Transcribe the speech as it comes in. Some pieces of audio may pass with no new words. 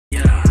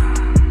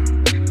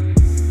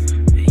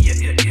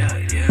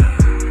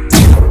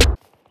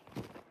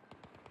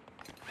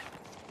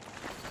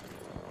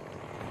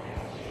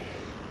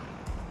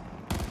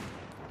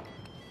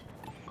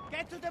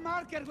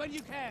bunker when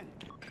you can.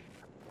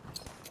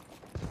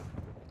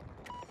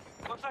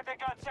 Looks like they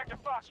got Sector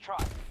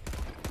Foxtrot.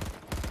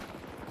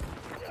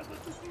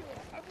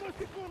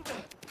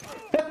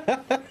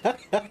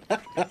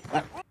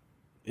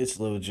 It's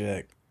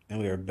LoJack, and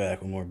we are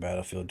back with more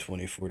Battlefield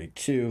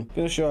 2042.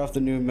 Gonna show off the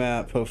new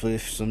map, hopefully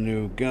some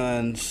new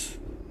guns.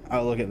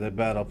 I'll look at the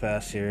battle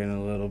pass here in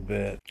a little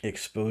bit.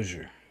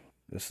 Exposure.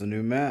 This is the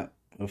new map.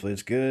 Hopefully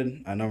it's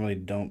good. I normally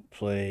don't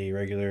play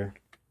regular.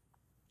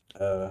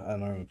 I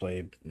normally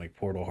play like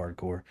Portal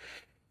Hardcore,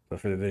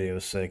 but for the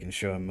video's sake and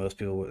showing most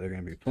people what they're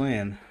gonna be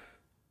playing,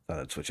 thought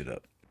I'd switch it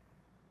up.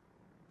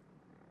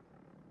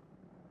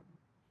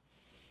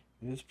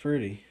 It's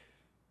pretty.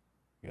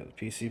 Got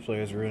the PC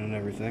players ruining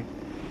everything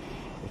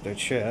with their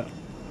chat.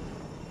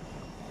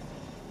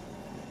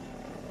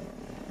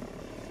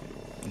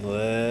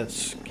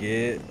 Let's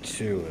get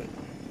to it.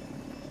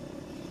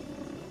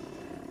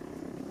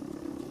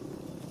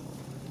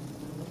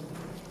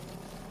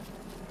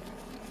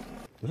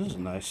 This is a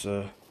nice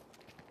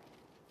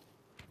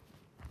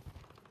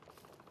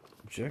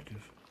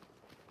objective.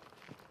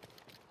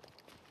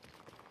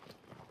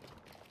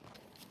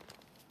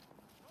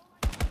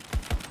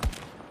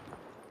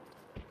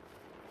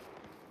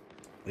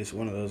 At least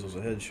one of those was a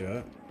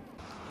headshot.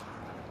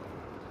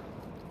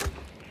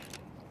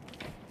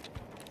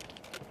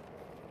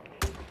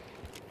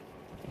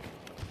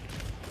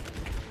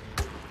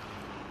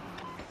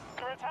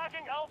 They're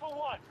attacking Alpha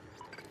 1.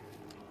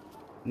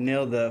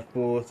 Nailed that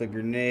fool with a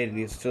grenade and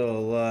he's still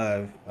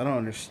alive. I don't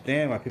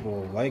understand why people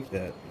will like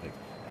that. Like,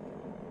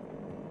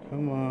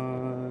 come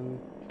on,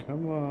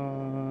 come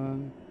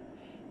on,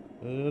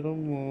 a little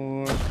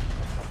more.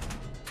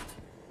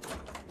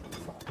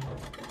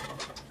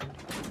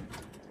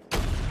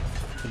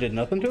 It did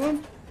nothing to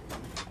him?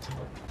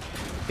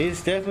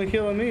 He's definitely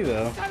killing me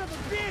though. Son of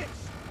a bitch!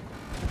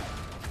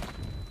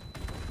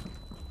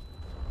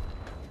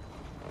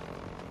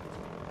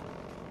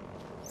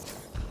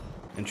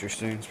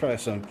 Interesting. It's probably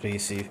some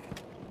PC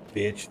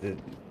bitch that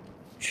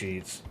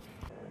cheats.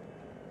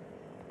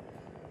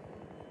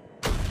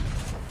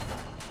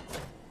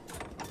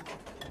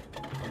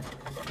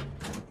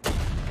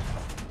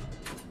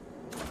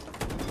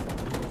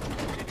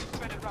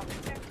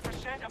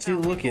 See,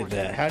 look at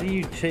that. How do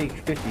you take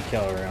 50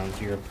 cal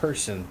rounds? You're a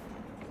person.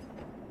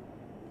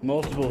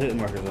 Multiple hit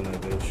markers on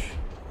that bitch.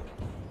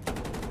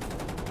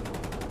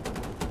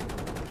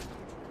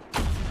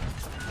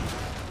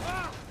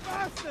 Ah,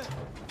 bastard!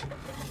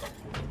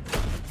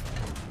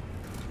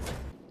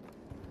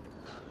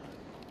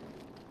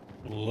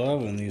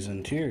 Loving these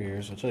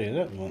interiors, I'll tell you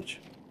that much.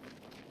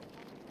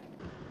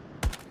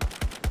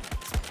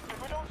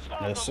 If we don't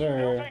stop Yes, them,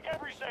 they'll sir. take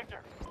every sector.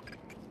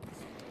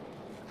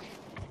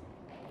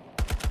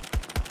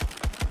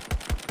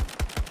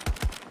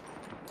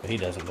 But he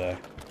doesn't die.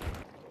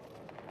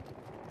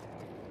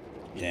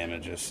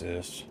 Damage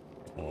assist.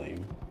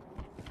 Lame.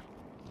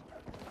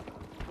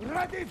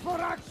 Ready for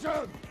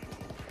action!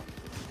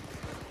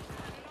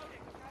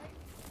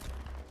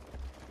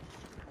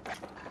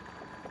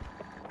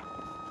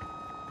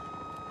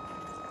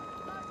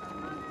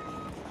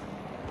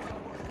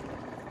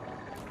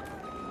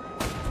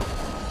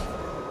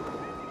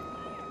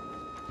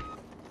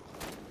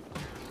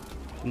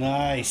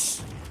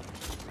 Nice.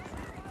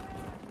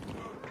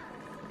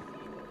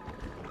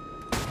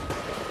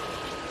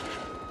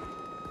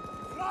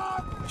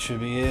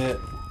 Should be it.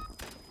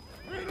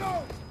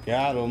 Reload!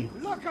 Got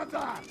him. Look at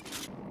that!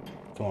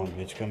 Come on,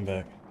 bitch, come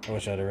back. I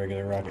wish I had a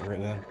regular rocket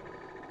right then.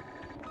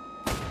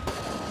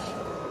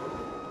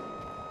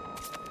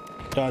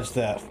 Dodge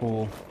that,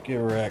 fool. Get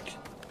wrecked.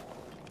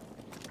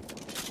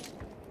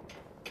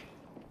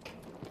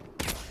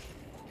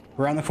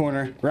 Around the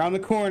corner. Around the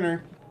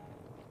corner.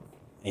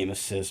 Aim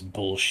assist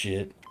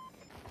bullshit.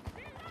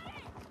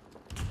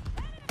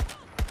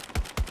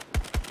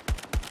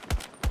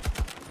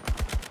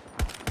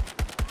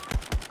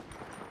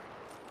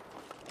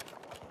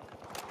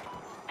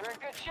 We're in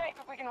good shape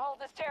if we can hold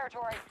this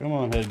territory. Come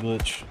on, head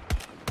glitch.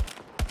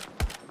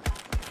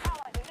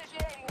 Allies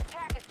initiating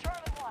attack at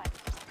Charlie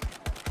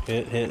 1.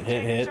 Hit, hit,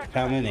 hit, hit.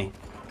 How many?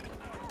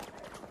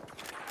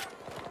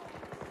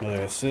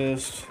 Another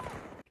assist.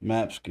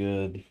 Map's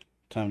good.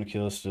 Time to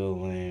kill is still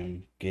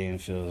lame. Game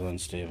feels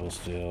unstable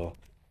still.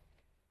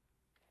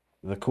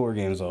 The core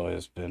game's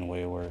always been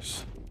way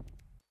worse.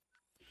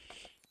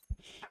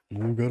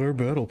 We've got our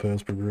battle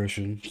pass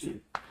progression.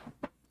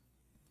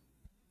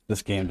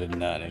 This game did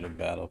not need a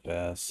battle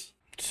pass.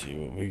 Let's see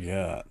what we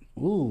got.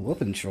 Ooh,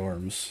 weapon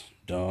charms.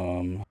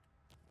 Dumb.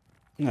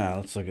 Now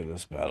let's look at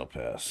this battle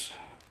pass.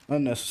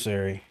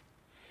 Unnecessary.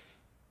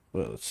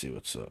 But let's see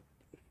what's up.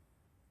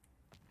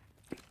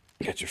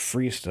 Got your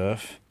free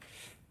stuff.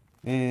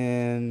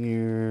 And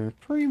your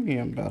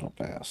premium battle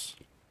pass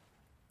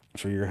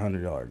for your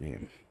 $100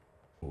 game.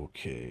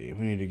 Okay,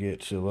 we need to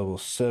get to level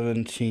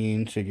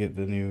 17 to get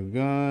the new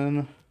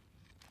gun.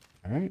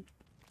 All right.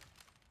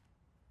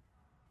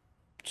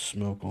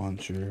 Smoke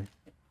launcher,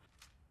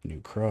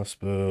 new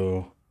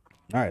crossbow.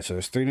 All right, so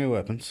there's 3 new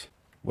weapons.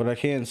 What I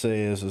can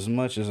say is, as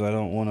much as I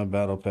don't want a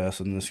battle pass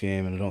in this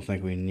game, and I don't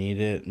think we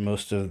need it,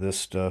 most of this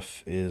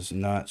stuff is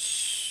not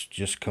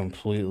just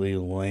completely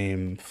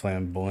lame,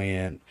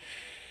 flamboyant,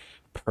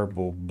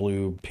 purple,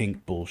 blue,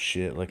 pink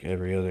bullshit like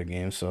every other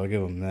game, so I'll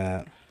give them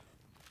that.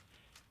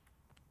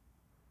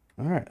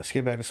 Alright, let's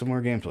get back to some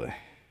more gameplay.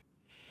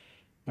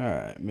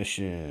 Alright,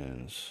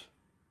 missions.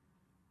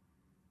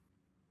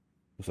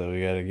 So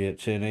we gotta get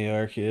 10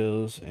 AR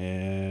kills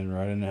and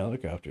ride in a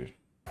helicopter.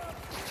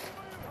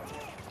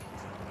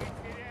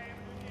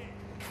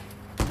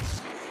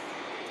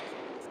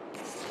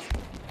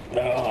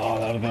 Oh,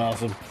 that would've been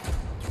awesome.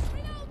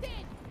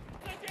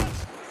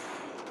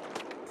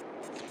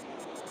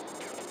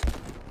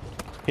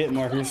 Hit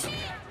markers.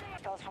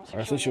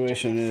 Our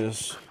situation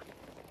is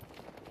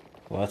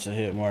lots of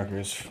hit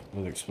markers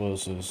with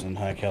explosives and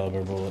high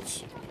caliber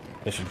bullets.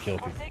 They should kill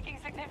people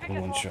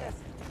in one shot.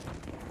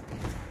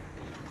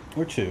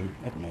 Or two,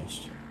 at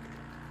most.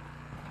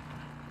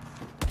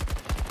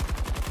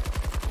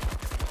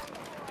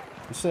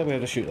 Instead we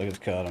have to shoot like it's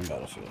COD on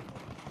Battlefield.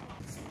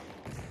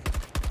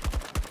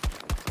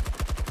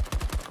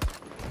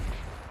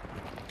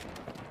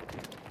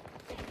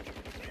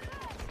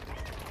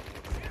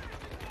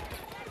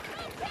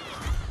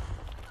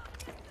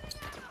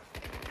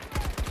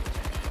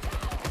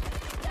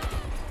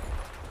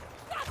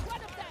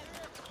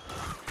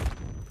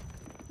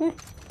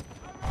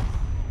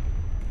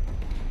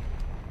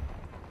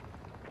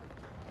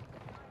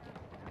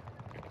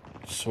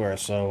 I swear I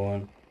saw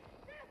one.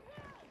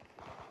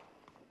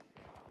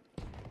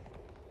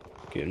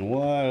 Getting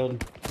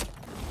wild.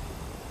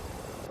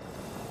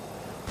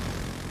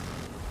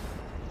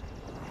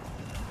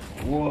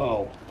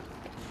 Whoa.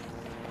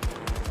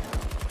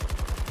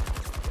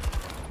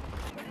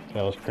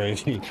 That was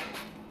crazy.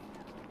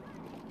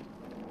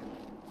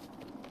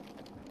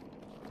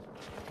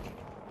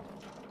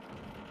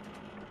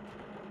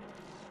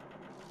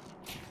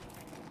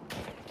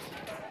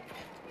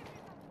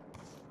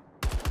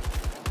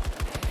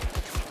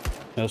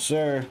 No,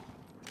 sir.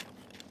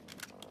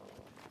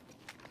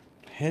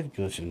 Head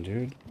glitching,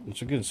 dude.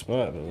 It's a good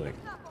spot, but like...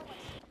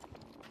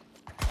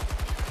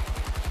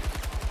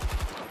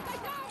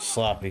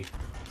 sloppy.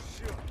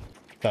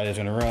 Thought he was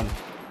gonna run.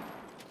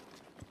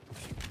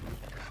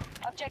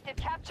 Objective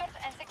captured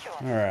and secure.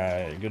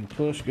 Alright, good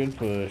push, good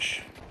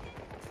push.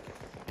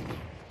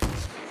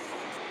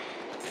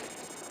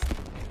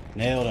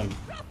 Nailed him.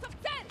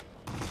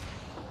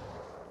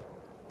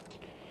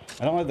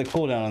 I don't like the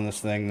cooldown on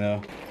this thing,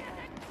 though.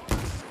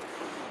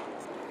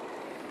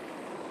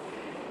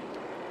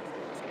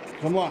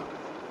 Come on.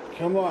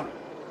 Come on.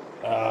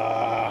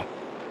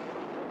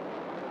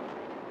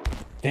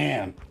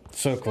 Damn.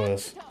 So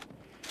close.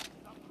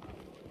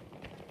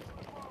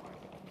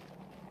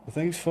 The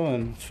thing's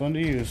fun. It's fun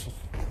to use.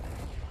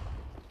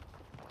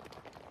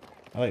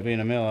 I like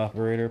being a male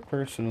operator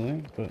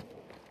personally, but,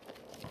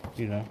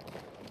 you know.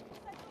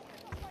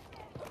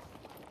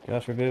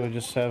 God forbid we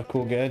just have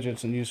cool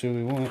gadgets and use who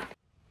we want.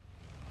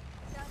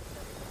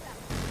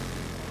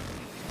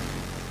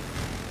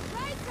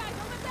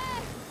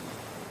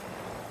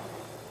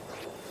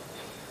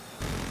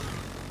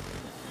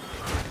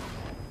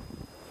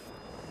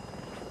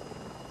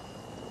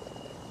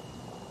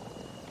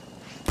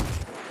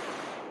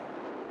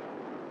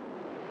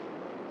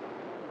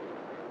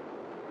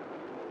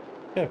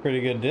 Got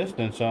pretty good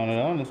distance on it,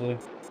 honestly.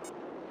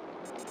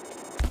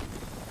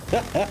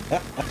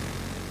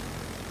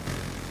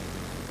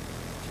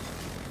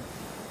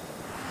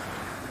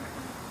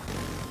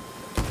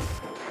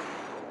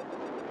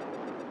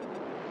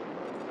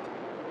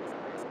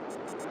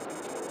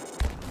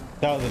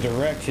 That was a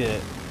direct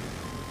hit.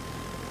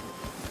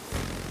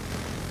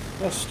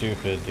 That's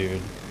stupid,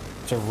 dude.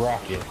 It's a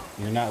rocket.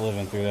 You're not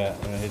living through that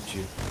when it hits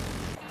you.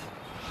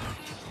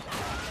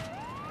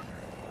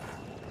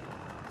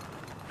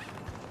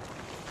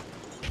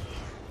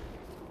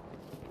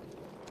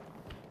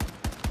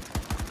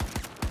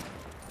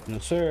 No,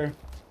 sir.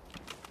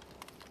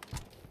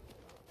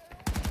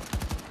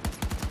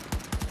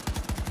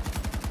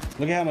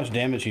 Look at how much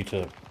damage he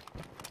took.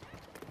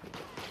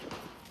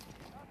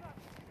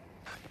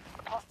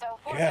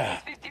 Yeah.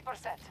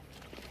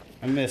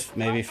 I missed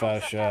maybe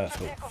 5 shots,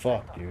 but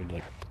fuck, dude.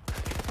 Like.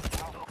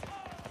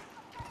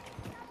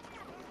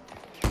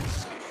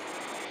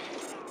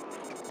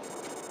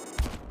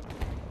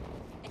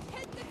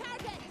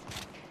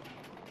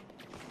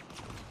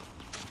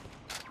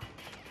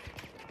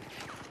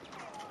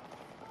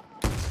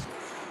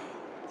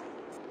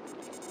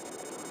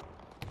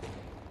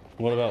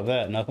 What about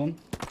that? Nothing?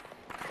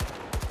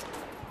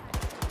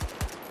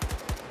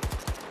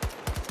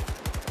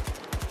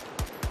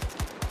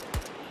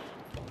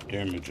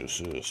 Damage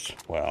assist.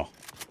 Wow.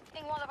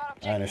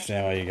 I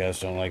understand why you guys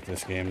don't like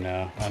this game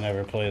now. I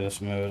never play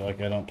this mode. Like,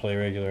 I don't play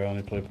regular. I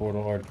only play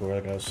Portal Hardcore,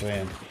 like I was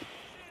saying.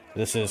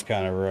 This is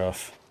kind of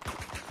rough.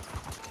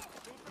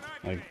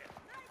 Like,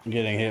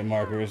 getting hit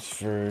markers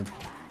for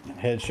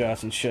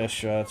headshots and chest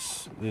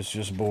shots is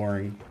just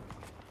boring.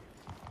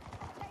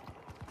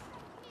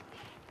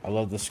 I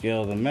love the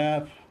scale of the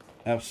map.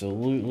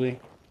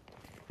 Absolutely.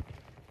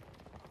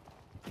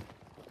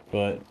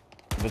 But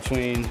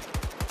between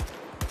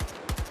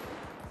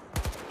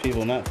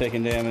people not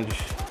taking damage,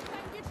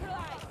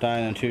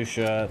 dying in 2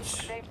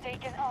 shots, They've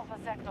taken Alpha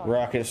Sector.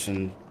 rockets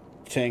and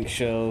tank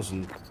shells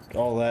and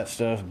all that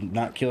stuff,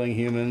 not killing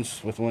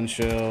humans with 1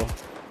 shell,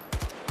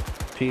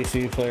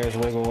 PC players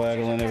wiggle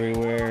waggling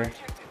everywhere,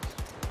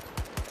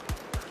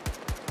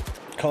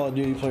 Call of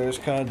Duty players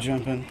COD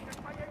jumping.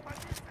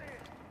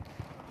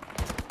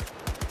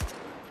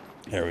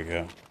 There we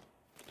go.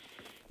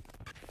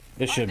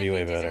 It should be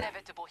way better.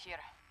 Inevitable here,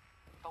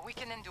 but we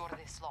can endure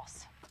this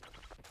loss.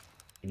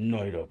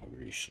 Night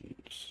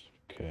operations.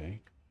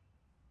 Okay.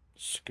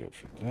 Let's go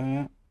for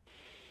that.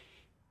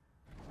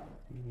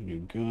 New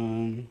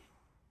gun.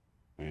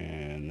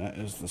 And that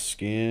is the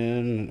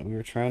skin that we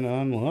were trying to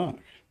unlock.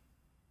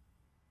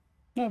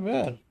 Not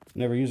bad.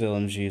 Never use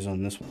LMGs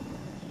on this one.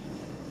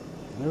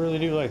 I really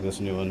do like this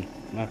new one.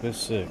 Map is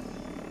sick.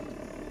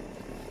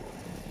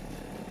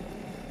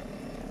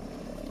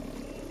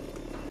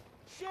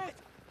 Shit!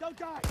 Don't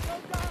die!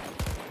 Don't die!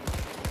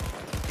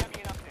 Give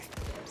me an update.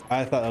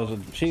 I thought that was a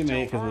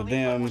teammate because of the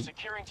damn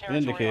Securing territory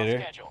on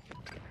indicator. schedule.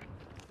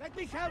 Let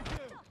me help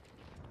you!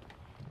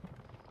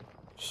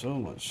 So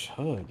much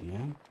HUD,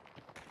 man.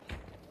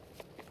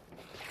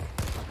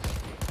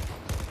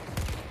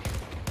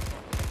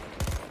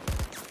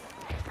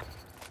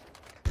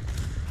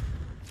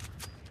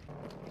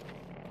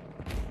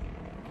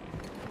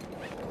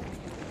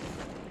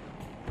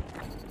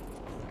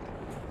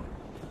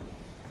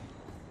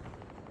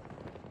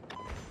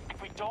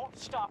 If we don't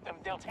stop them,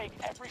 they'll take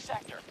every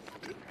sector.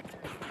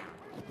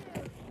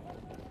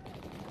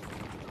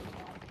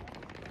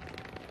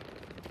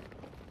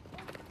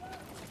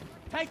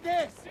 Take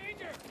this!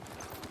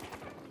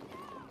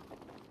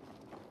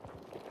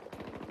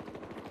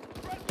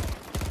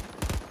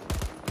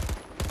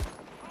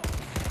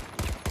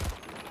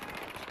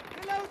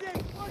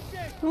 Reloading!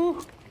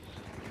 Pushing!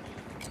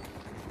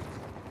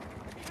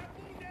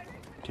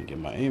 Can't get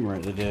my aim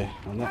right today.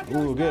 On that.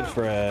 Ooh, good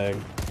frag.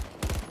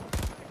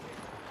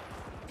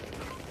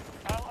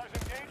 Allies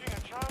engaging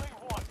at Charlie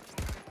 1.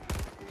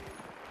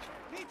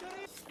 Need to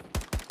leave!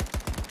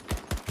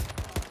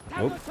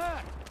 Nope.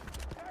 Attack!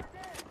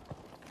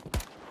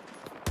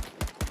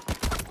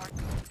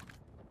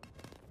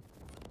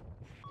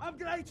 I'm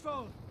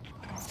grateful!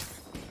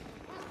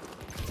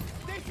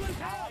 This will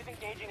help! Allies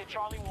engaging at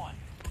Charlie 1.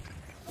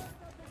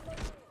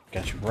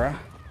 Got you, bruh.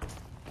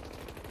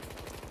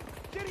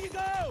 Here you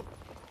go!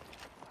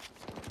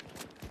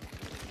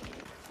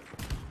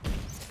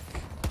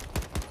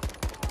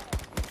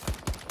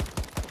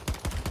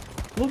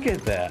 Look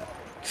at that.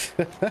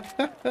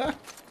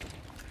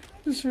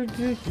 It's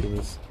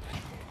ridiculous.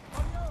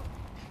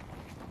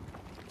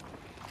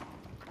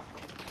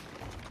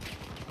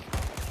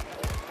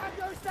 Have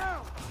yours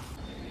down!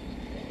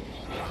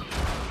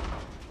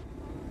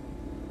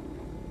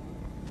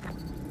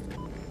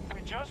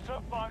 We just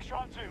took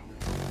Foxtrot 2.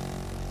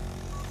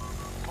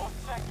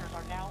 Both sectors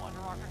are now under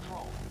our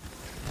control.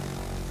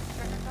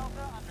 Sector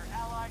Delta under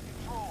Allied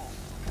control.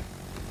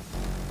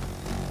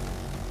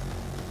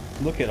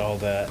 Look at all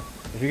that.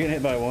 If you're getting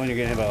hit by 1, you're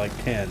getting hit by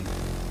like 10.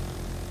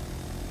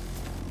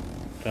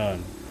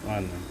 Done.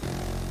 Finally.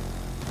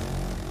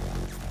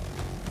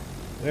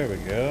 There we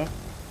go.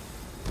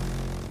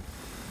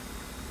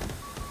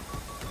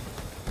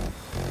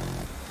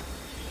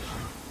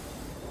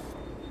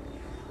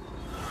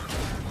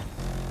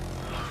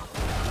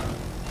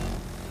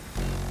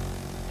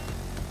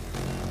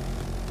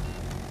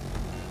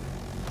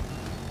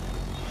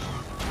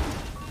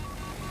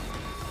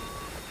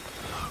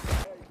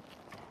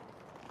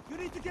 You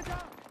need to get down!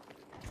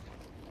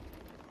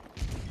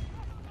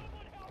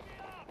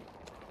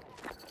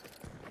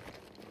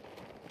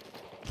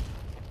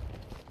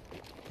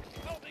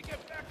 Help me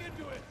get back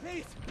into it!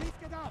 Please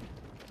get up!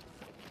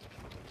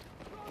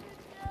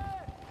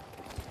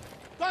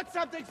 Got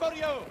something for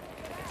you!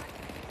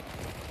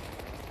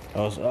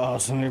 That was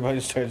awesome. Everybody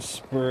started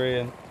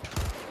spraying.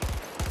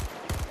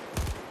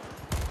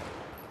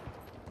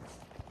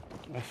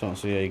 I just don't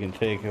see how you can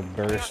take a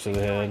burst to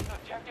the head.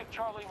 Objective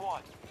Charlie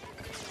 1.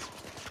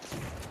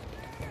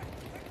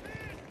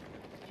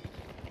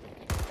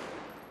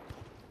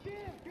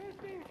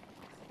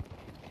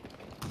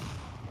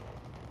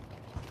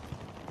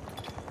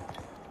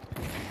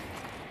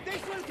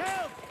 This will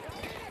help!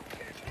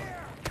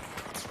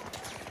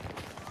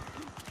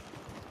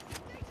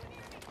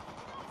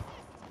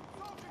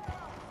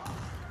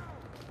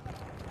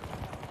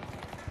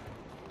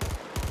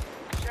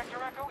 Sector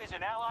Echo is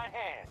in Allied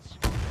hands.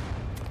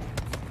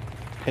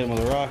 Hit him with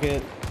a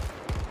rocket.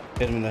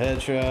 Hit him in the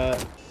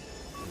headshot.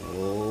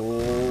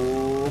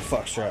 Oh,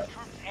 foxtrot.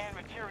 Troops and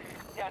materials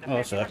down to Oh,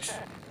 that sucks. 50%.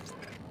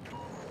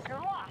 You're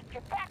lost.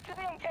 Get back to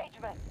the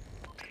engagement.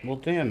 Well,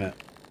 damn it.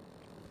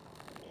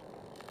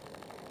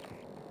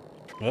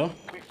 Well,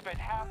 We've spent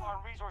half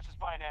our resources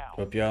by now.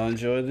 hope y'all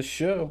enjoyed the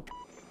show.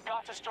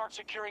 Got to start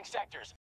securing sectors.